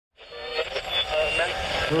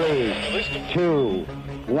3, 2,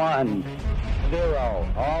 1,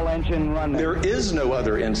 0. All engine running. There is no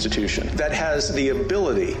other institution that has the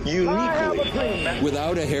ability, uniquely,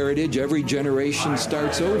 without a heritage, every generation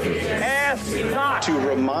starts over. Ask not to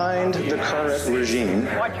remind the current regime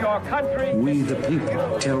what your country. We, the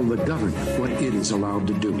people, tell the government what it is allowed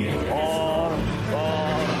to do.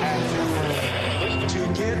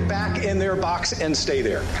 to get back in their box and stay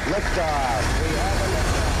there. Liftoff. We have a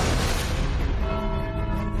liftoff.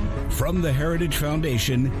 From the Heritage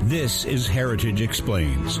Foundation, this is Heritage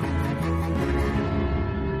Explains.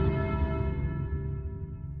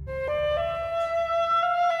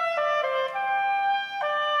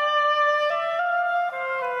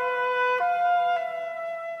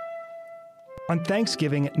 On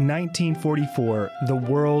Thanksgiving 1944, the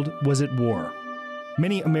world was at war.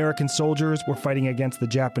 Many American soldiers were fighting against the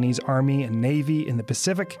Japanese Army and Navy in the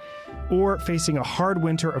Pacific, or facing a hard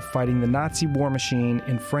winter of fighting the Nazi war machine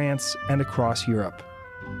in France and across Europe.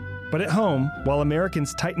 But at home, while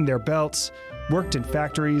Americans tightened their belts, worked in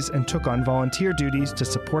factories, and took on volunteer duties to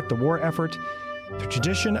support the war effort, the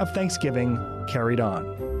tradition of Thanksgiving carried on.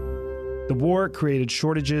 The war created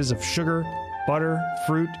shortages of sugar, butter,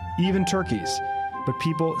 fruit, even turkeys, but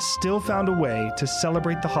people still found a way to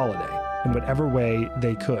celebrate the holiday in whatever way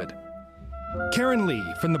they could. Karen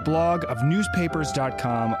Lee from the blog of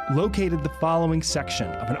newspapers.com located the following section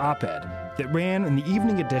of an op-ed that ran in the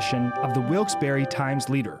evening edition of the Wilkes-Barre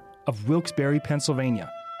Times-Leader of Wilkes-Barre,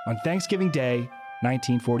 Pennsylvania, on Thanksgiving Day,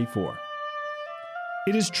 1944.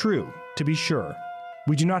 It is true, to be sure,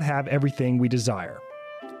 we do not have everything we desire.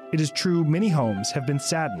 It is true many homes have been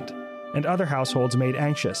saddened and other households made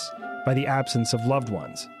anxious by the absence of loved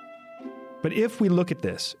ones. But if we look at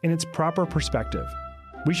this in its proper perspective,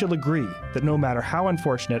 we shall agree that no matter how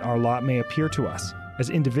unfortunate our lot may appear to us as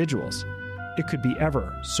individuals, it could be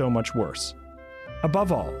ever so much worse.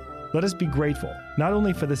 Above all, let us be grateful not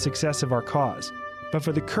only for the success of our cause, but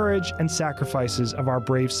for the courage and sacrifices of our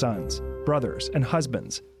brave sons, brothers, and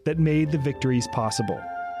husbands that made the victories possible.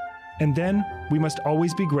 And then we must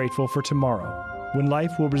always be grateful for tomorrow, when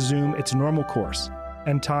life will resume its normal course,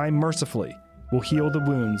 and time mercifully will heal the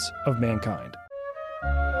wounds of mankind.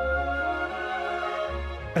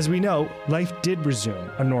 As we know, life did resume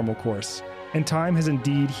a normal course, and time has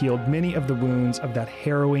indeed healed many of the wounds of that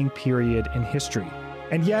harrowing period in history.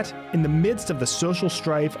 And yet, in the midst of the social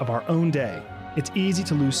strife of our own day, it's easy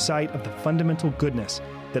to lose sight of the fundamental goodness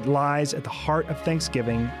that lies at the heart of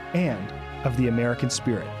Thanksgiving and of the American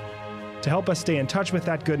spirit. To help us stay in touch with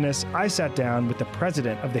that goodness, I sat down with the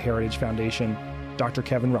president of the Heritage Foundation, Dr.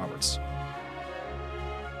 Kevin Roberts.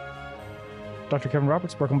 Dr. Kevin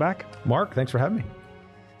Roberts, welcome back. Mark, thanks for having me.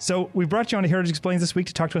 So we brought you on to Heritage Explains this week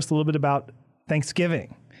to talk to us a little bit about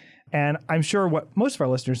Thanksgiving. And I'm sure what most of our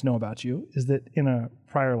listeners know about you is that in a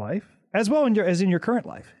prior life, as well as in your current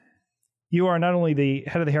life, you are not only the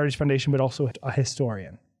head of the Heritage Foundation, but also a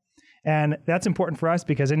historian. And that's important for us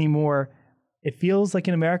because anymore, it feels like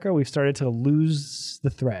in America, we've started to lose the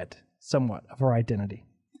thread somewhat of our identity.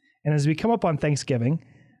 And as we come up on Thanksgiving,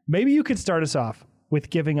 maybe you could start us off with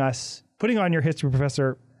putting on your history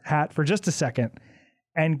professor hat for just a second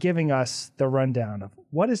and giving us the rundown of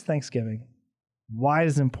what is Thanksgiving, why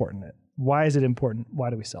is it important, why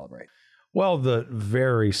do we celebrate? Well, the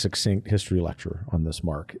very succinct history lecture on this,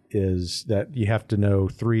 Mark, is that you have to know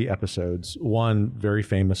 3 episodes. One, very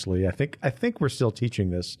famously, I think we're still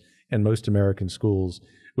teaching this in most American schools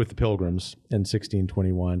with the Pilgrims in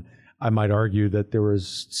 1621. I might argue that there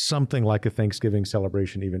was something like a Thanksgiving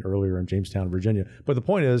celebration even earlier in Jamestown, Virginia. But the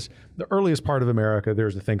point is, the earliest part of America,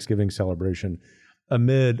 there's a Thanksgiving celebration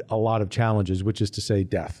amid a lot of challenges, which is to say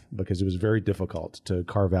death, because it was very difficult to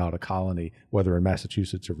carve out a colony, whether in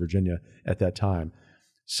Massachusetts or Virginia at that time.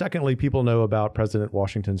 Secondly, people know about President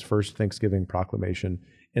Washington's first Thanksgiving proclamation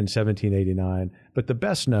in 1789, but the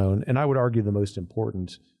best known, and I would argue the most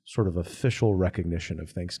important sort of official recognition of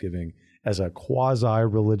Thanksgiving as a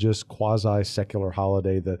quasi-religious, quasi-secular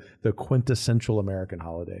holiday, the quintessential American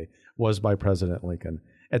holiday, was by President Lincoln.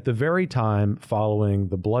 At the very time following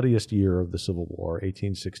the bloodiest year of the Civil War,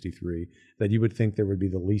 1863, that you would think there would be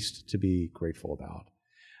the least to be grateful about.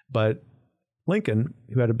 But Lincoln,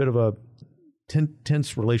 who had a bit of a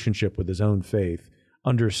tense relationship with his own faith,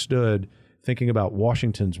 understood, thinking about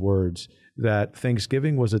Washington's words, that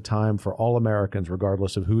Thanksgiving was a time for all Americans,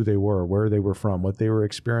 regardless of who they were, where they were from, what they were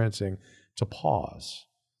experiencing, to pause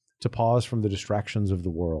from the distractions of the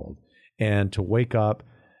world, and to wake up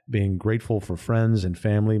being grateful for friends and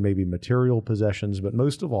family, maybe material possessions, but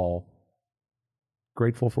most of all,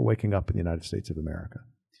 grateful for waking up in the United States of America.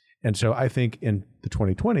 And so I think in the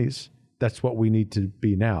 2020s, That's what we need to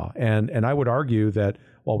be now. And I would argue that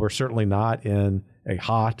while we're certainly not in a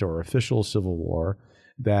hot or official civil war,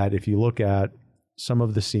 that if you look at some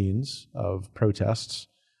of the scenes of protests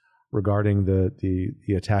regarding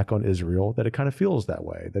the attack on Israel, that it kind of feels that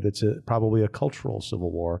way, that it's probably a cultural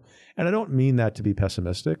civil war. And I don't mean that to be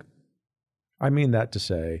pessimistic. I mean that to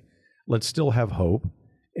say, let's still have hope.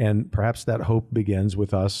 And perhaps that hope begins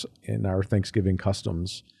with us in our Thanksgiving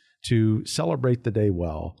customs to celebrate the day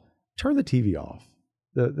well. Turn the TV off.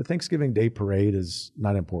 The Thanksgiving Day parade is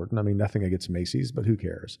not important. I mean, nothing against Macy's, but who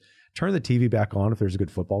cares? Turn the TV back on if there's a good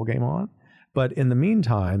football game on. But in the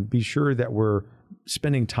meantime, be sure that we're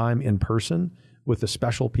spending time in person with the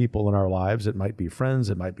special people in our lives. It might be friends,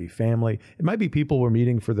 it might be family, it might be people we're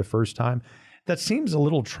meeting for the first time. That seems a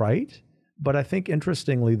little trite, but I think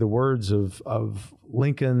interestingly, the words of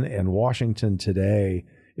Lincoln and Washington today,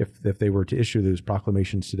 if they were to issue those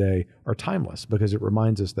proclamations today, are timeless, because it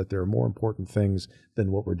reminds us that there are more important things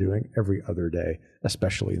than what we're doing every other day,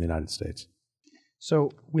 especially in the United States.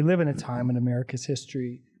 So we live in a time in America's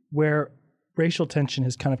history where racial tension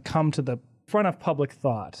has kind of come to the front of public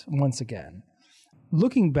thought once again.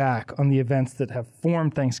 Looking back on the events that have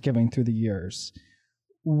formed Thanksgiving through the years,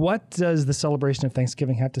 what does the celebration of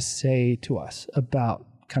Thanksgiving have to say to us about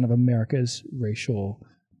kind of America's racial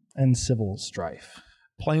and civil strife?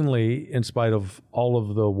 Plainly, in spite of all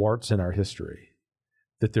of the warts in our history,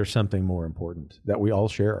 that there's something more important that we all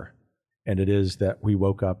share, and it is that we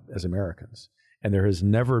woke up as Americans. And there has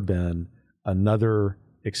never been another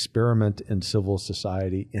experiment in civil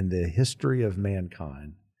society in the history of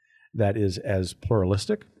mankind that is as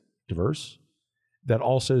pluralistic, diverse, that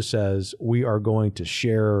also says we are going to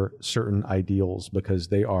share certain ideals because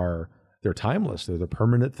they're timeless. They're the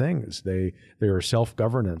permanent things. They are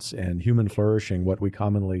self-governance and human flourishing, what we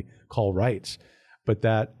commonly call rights. But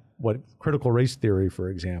that what critical race theory, for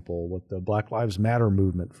example, what the Black Lives Matter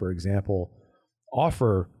movement, for example,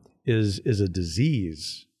 offer is a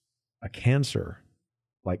disease, a cancer,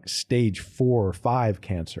 like stage 4 or 5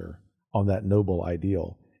 cancer on that noble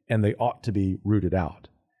ideal, and they ought to be rooted out.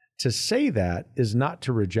 To say that is not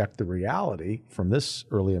to reject the reality from this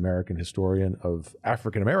early American historian of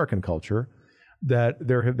African American culture that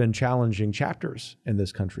there have been challenging chapters in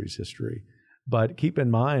this country's history. But keep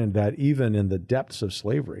in mind that even in the depths of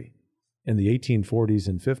slavery in the 1840s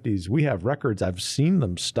and 50s, we have records, I've seen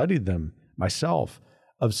them, studied them myself,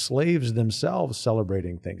 of slaves themselves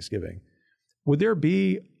celebrating Thanksgiving. Would there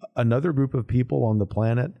be another group of people on the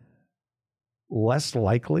planet less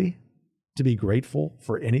likely to be grateful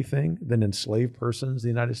for anything than enslaved persons in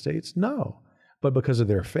the United States? No. But because of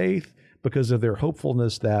their faith, because of their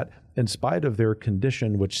hopefulness that in spite of their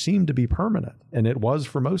condition, which seemed to be permanent, and it was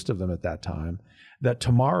for most of them at that time, that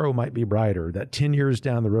tomorrow might be brighter, that 10 years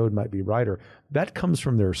down the road might be brighter, that comes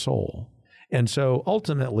from their soul. And so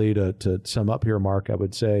ultimately, to sum up here, Mark, I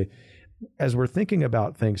would say, as we're thinking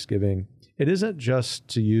about Thanksgiving, it isn't just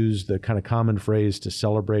to use the kind of common phrase to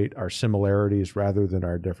celebrate our similarities rather than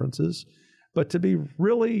our differences, but to be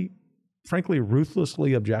really, frankly,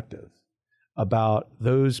 ruthlessly objective about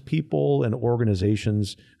those people and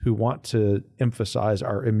organizations who want to emphasize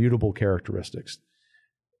our immutable characteristics.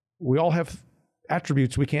 We all have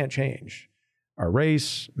attributes we can't change, our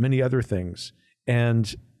race, many other things.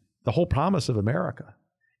 And the whole promise of America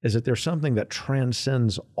is that there's something that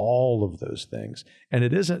transcends all of those things. And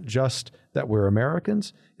it isn't just that we're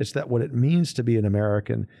Americans, it's that what it means to be an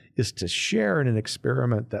American is to share in an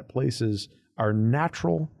experiment that places our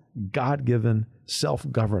natural, God-given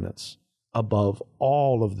self-governance above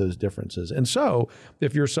all of those differences. And so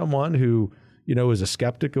if you're someone who, is a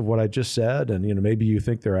skeptic of what I just said, and, maybe you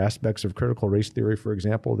think there are aspects of critical race theory, for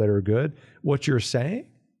example, that are good, what you're saying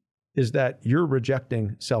is that you're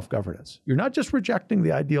rejecting self-governance. You're not just rejecting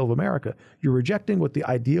the ideal of America, you're rejecting what the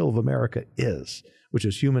ideal of America is, which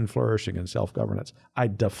is human flourishing and self-governance. I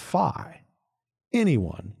defy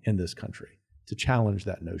anyone in this country to challenge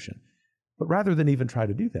that notion. But rather than even try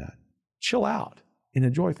to do that, chill out and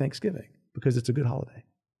enjoy Thanksgiving because it's a good holiday.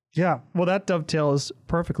 Yeah, well, that dovetails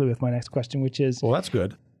perfectly with my next question, which is... Well, that's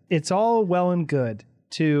good. It's all well and good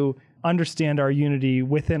to understand our unity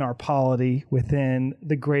within our polity, within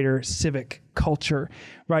the greater civic culture,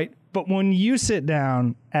 right? But when you sit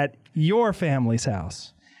down at your family's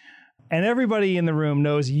house and everybody in the room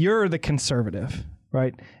knows you're the conservative,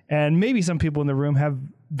 right? And maybe some people in the room have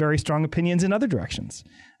very strong opinions in other directions.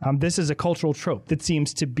 This is a cultural trope that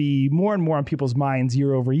seems to be more and more on people's minds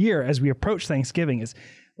year over year as we approach Thanksgiving is,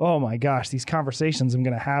 oh my gosh, these conversations I'm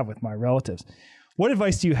going to have with my relatives. What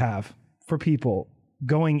advice do you have for people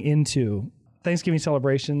going into Thanksgiving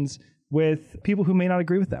celebrations with people who may not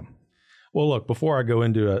agree with them? Well, look, before I go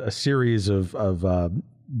into a series of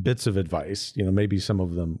bits of advice, maybe some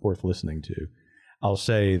of them worth listening to, I'll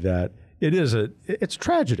say that it's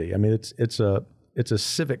tragedy. I mean, it's a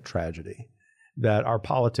civic tragedy that our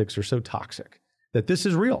politics are so toxic, that this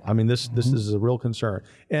is real. I mean, this is a real concern.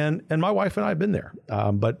 And my wife and I have been there.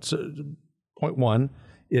 But point one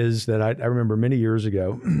is that I remember many years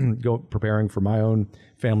ago preparing for my own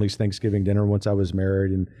family's Thanksgiving dinner once I was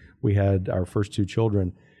married and we had our first two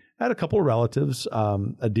children. I had a couple of relatives,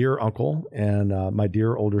 a dear uncle and my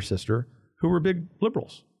dear older sister, who were big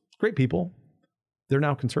liberals, great people. They're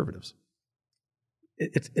now conservatives.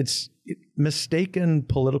 It's mistaken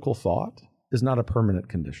political thought is not a permanent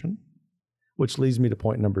condition, which leads me to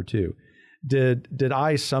point number two. Did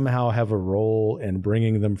I somehow have a role in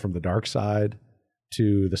bringing them from the dark side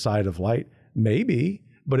to the side of light? Maybe,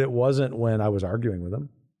 but it wasn't when I was arguing with them.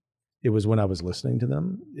 It was when I was listening to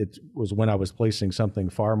them. It was when I was placing something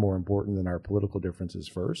far more important than our political differences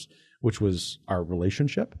first, which was our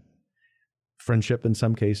relationship, friendship in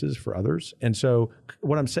some cases for others. And so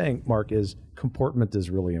what I'm saying, Mark, is comportment is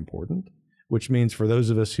really important, which means for those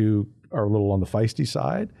of us who are a little on the feisty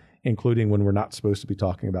side, including when we're not supposed to be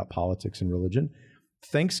talking about politics and religion,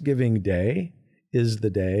 Thanksgiving Day is the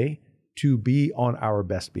day to be on our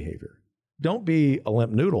best behavior. Don't be a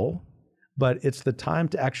limp noodle, but it's the time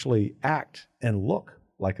to actually act and look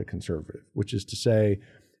like a conservative, which is to say,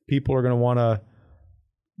 people are going to want to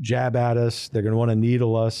jab at us, they're going to want to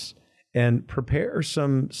needle us, and prepare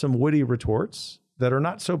some witty retorts that are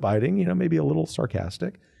not so biting, maybe a little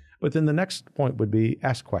sarcastic. But then the next point would be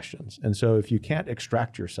ask questions. And so if you can't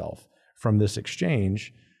extract yourself from this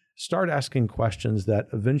exchange, start asking questions that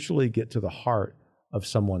eventually get to the heart of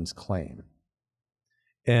someone's claim.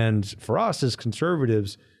 And for us as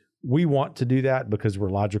conservatives, we want to do that because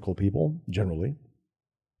we're logical people, generally.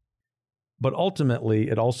 But ultimately,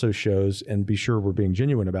 it also shows, and be sure we're being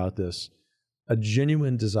genuine about this, a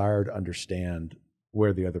genuine desire to understand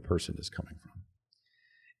where the other person is coming from.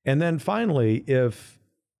 And then finally, if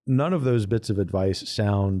none of those bits of advice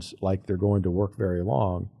sounds like they're going to work very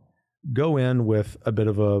long, go in with a bit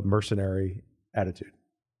of a mercenary attitude,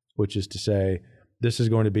 which is to say, this is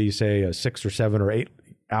going to be, say, a 6 or 7 or 8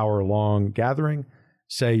 hour long gathering.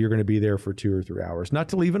 Say you're going to be there for 2 or 3 hours. Not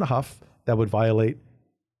to leave in a huff, that would violate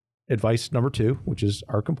advice number 2, which is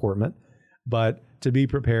our comportment, but to be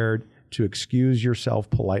prepared to excuse yourself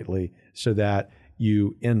politely so that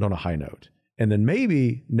you end on a high note. And then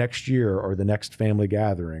maybe next year or the next family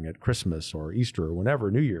gathering at Christmas or Easter or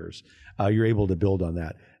whenever, New Year's, you're able to build on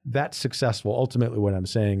that. That's successful. Ultimately, what I'm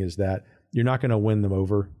saying is that you're not going to win them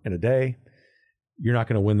over in a day. You're not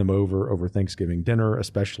going to win them over Thanksgiving dinner,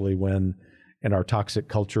 especially when in our toxic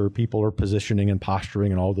culture, people are positioning and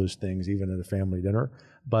posturing and all those things, even at a family dinner.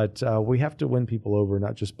 But we have to win people over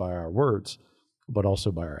not just by our words, but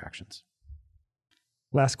also by our actions.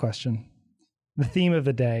 Last question. The theme of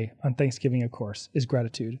the day on Thanksgiving, of course, is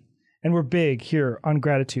gratitude. And we're big here on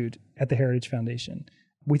gratitude at the Heritage Foundation.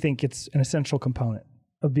 We think it's an essential component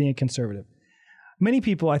of being a conservative. Many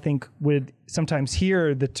people, I think, would sometimes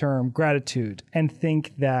hear the term gratitude and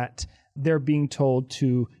think that they're being told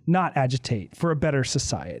to not agitate for a better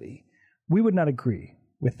society. We would not agree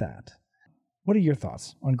with that. What are your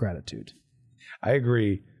thoughts on gratitude? I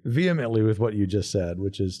agree vehemently with what you just said,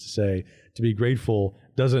 which is to say, to be grateful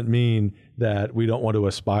doesn't mean that we don't want to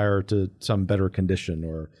aspire to some better condition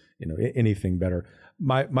or anything better.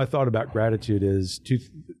 My thought about gratitude is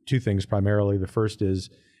two things primarily. The first is,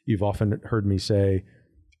 you've often heard me say,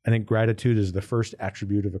 I think gratitude is the first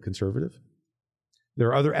attribute of a conservative. There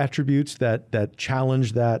are other attributes that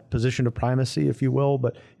challenge that position of primacy, if you will.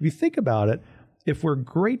 But if you think about it, if we're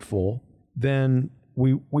grateful, then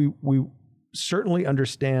we certainly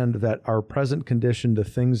understand that our present condition, the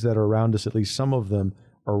things that are around us, at least some of them,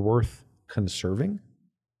 are worth conserving.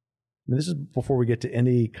 And this is before we get to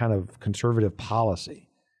any kind of conservative policy,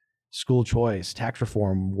 school choice, tax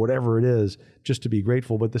reform, whatever it is, just to be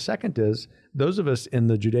grateful. But the second is, those of us in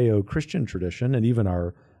the Judeo-Christian tradition, and even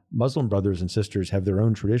our Muslim brothers and sisters have their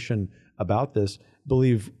own tradition about this,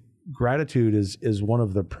 believe gratitude is one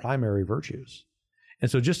of the primary virtues.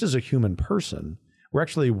 And so just as a human person, we're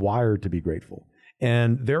actually wired to be grateful.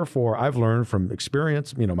 And therefore, I've learned from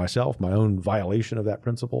experience, myself, my own violation of that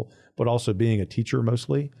principle, but also being a teacher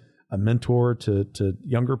mostly, a mentor to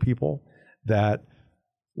younger people, that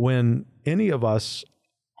when any of us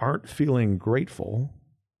aren't feeling grateful,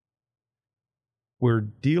 we're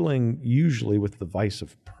dealing usually with the vice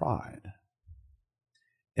of pride.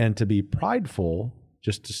 And to be prideful,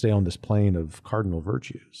 just to stay on this plane of cardinal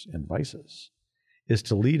virtues and vices, is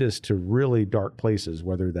to lead us to really dark places,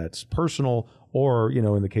 whether that's personal or,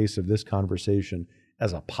 in the case of this conversation,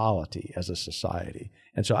 as a polity, as a society.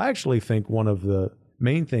 And so I actually think one of the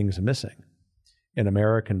main things missing in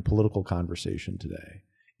American political conversation today,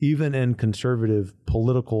 even in conservative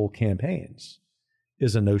political campaigns,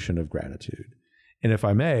 is a notion of gratitude. And if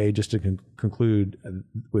I may, just to conclude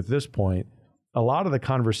with this point, a lot of the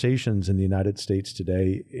conversations in the United States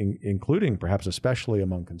today, including perhaps especially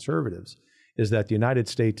among conservatives, is that the United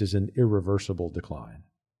States is in irreversible decline.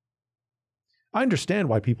 I understand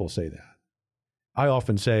why people say that. I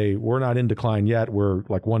often say we're not in decline yet, we're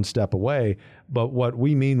like one step away. But what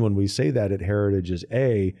we mean when we say that at Heritage is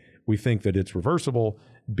A, we think that it's reversible,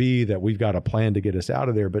 B, that we've got a plan to get us out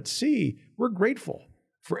of there, but C, we're grateful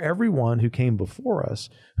for everyone who came before us,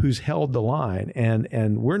 who's held the line.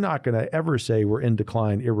 And we're not going to ever say we're in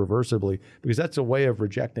decline irreversibly, because that's a way of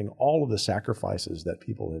rejecting all of the sacrifices that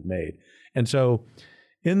people have made. And so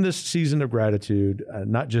in this season of gratitude,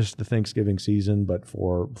 not just the Thanksgiving season, but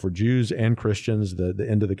for Jews and Christians, the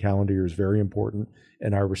end of the calendar year is very important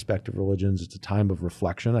in our respective religions. It's a time of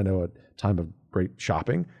reflection. I know a time of great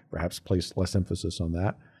shopping, perhaps place less emphasis on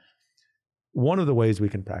that. One of the ways we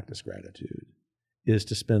can practice gratitude is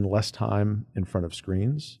to spend less time in front of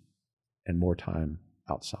screens and more time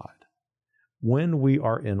outside. When we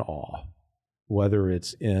are in awe, whether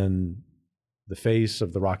it's in the face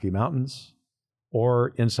of the Rocky Mountains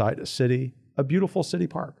or inside a city, a beautiful city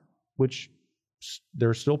park, which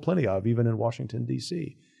there's still plenty of, even in Washington,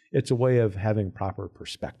 D.C., it's a way of having proper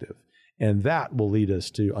perspective. And that will lead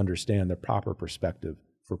us to understand the proper perspective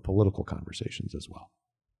for political conversations as well.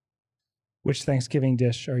 Which Thanksgiving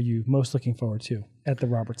dish are you most looking forward to at the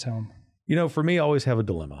Roberts home? For me, I always have a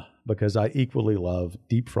dilemma, because I equally love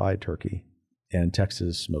deep fried turkey and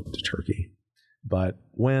Texas smoked turkey. But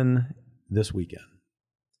when this weekend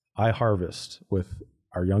I harvest with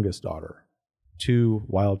our youngest daughter 2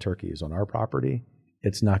 wild turkeys on our property,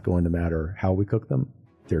 it's not going to matter how we cook them.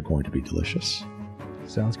 They're going to be delicious.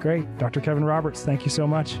 Sounds great. Dr. Kevin Roberts, thank you so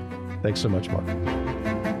much. Thanks so much, Mark.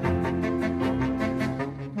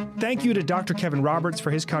 Thank you to Dr. Kevin Roberts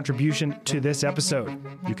for his contribution to this episode.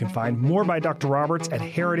 You can find more by Dr. Roberts at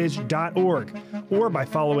heritage.org or by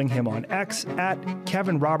following him on X at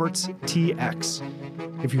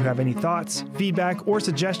KevinRobertsTX. If you have any thoughts, feedback, or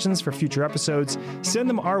suggestions for future episodes, send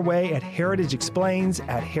them our way at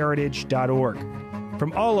heritageexplains@heritage.org.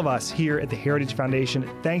 From all of us here at the Heritage Foundation,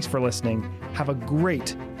 thanks for listening. Have a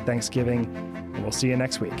great Thanksgiving, and we'll see you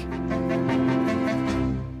next week.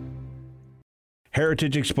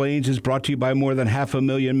 Heritage Explains is brought to you by more than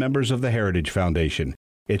 500,000 members of the Heritage Foundation.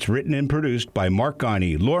 It's written and produced by Mark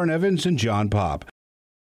Ghani, Lauren Evans, and John Popp,